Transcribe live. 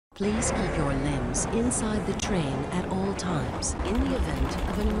Please keep your limbs inside the train at all times in the event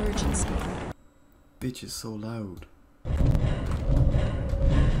of an emergency. Bitch is so loud.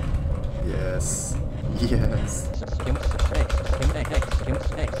 Yes. Yes.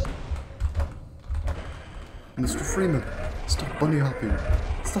 Mr. Freeman, stop bunny hopping.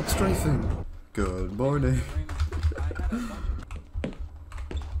 Stop strafing. Good morning.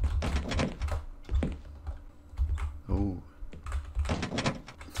 Oh.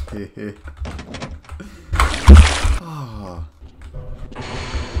 Hehe. Ah.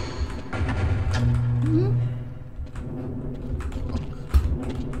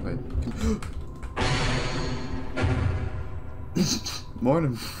 Wait.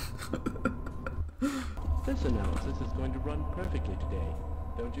 Morning. This analysis is going to run perfectly today,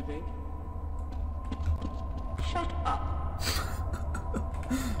 don't you think? Shut up.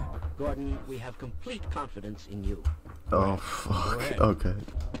 Gordon, we have complete confidence in you. Oh, fuck. Okay.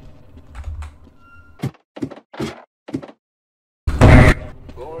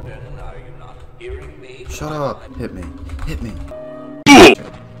 Gordon, are you not hearing me? Shut up. Hit me. Hit me.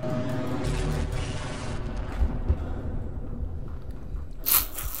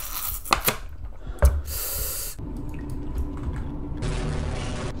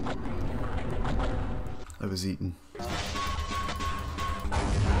 I was eating.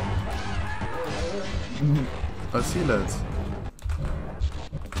 I see lads.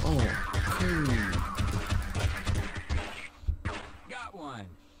 Oh, cool. Got one.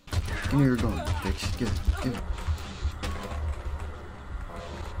 Give me your gun, bitch. Give it.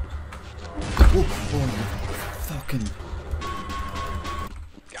 Oh, fucking.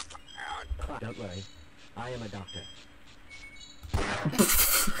 Don't worry, I am a doctor.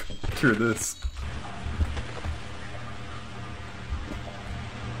 Cure this.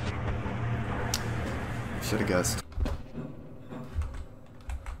 Should've guessed.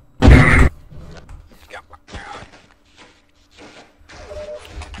 I'm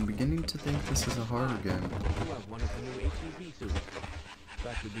beginning to think this is a horror game. You have one of the new ATV suits.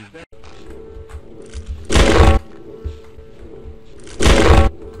 That would be very...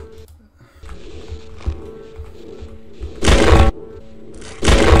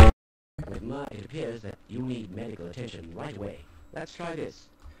 It appears that you need medical attention right away. Let's try this.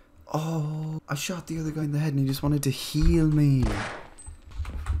 Oh, I shot the other guy in the head and he just wanted to heal me.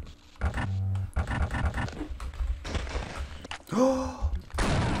 Oh!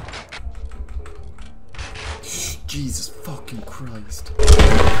 Jesus fucking Christ.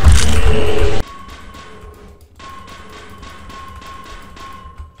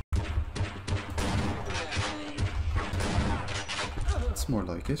 It's more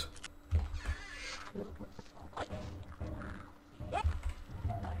like it.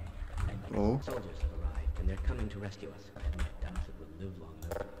 Oh. Soldiers have arrived, and they're coming to rescue us. I have my doubts that we'll live long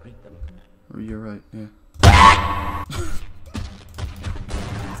enough to greet them. Oh, you're right, yeah.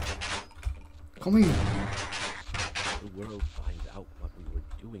 Come here. The world finds out what we were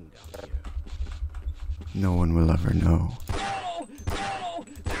doing down here. No one will ever know.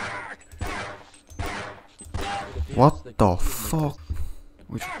 What the fuck?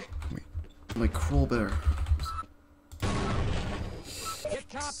 Which, wait, my crowbar.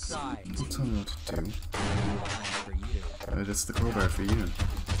 Don't tell me what to do. Right, it's the crowbar for you.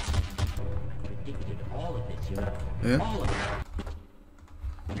 Predicted all of this, you know. Yeah? All of it.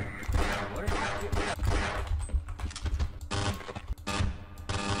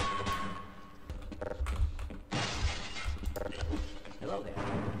 Hello there.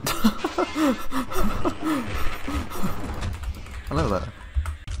 Hello there.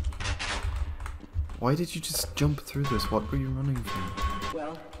 Why did you just jump through this? What were you running from?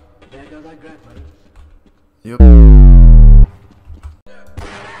 Well, there goes our grandmother. Yep.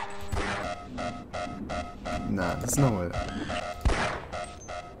 Nah, there's no way.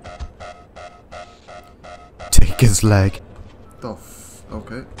 Take his leg. The f...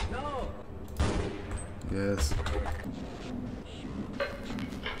 Okay. No! Yes.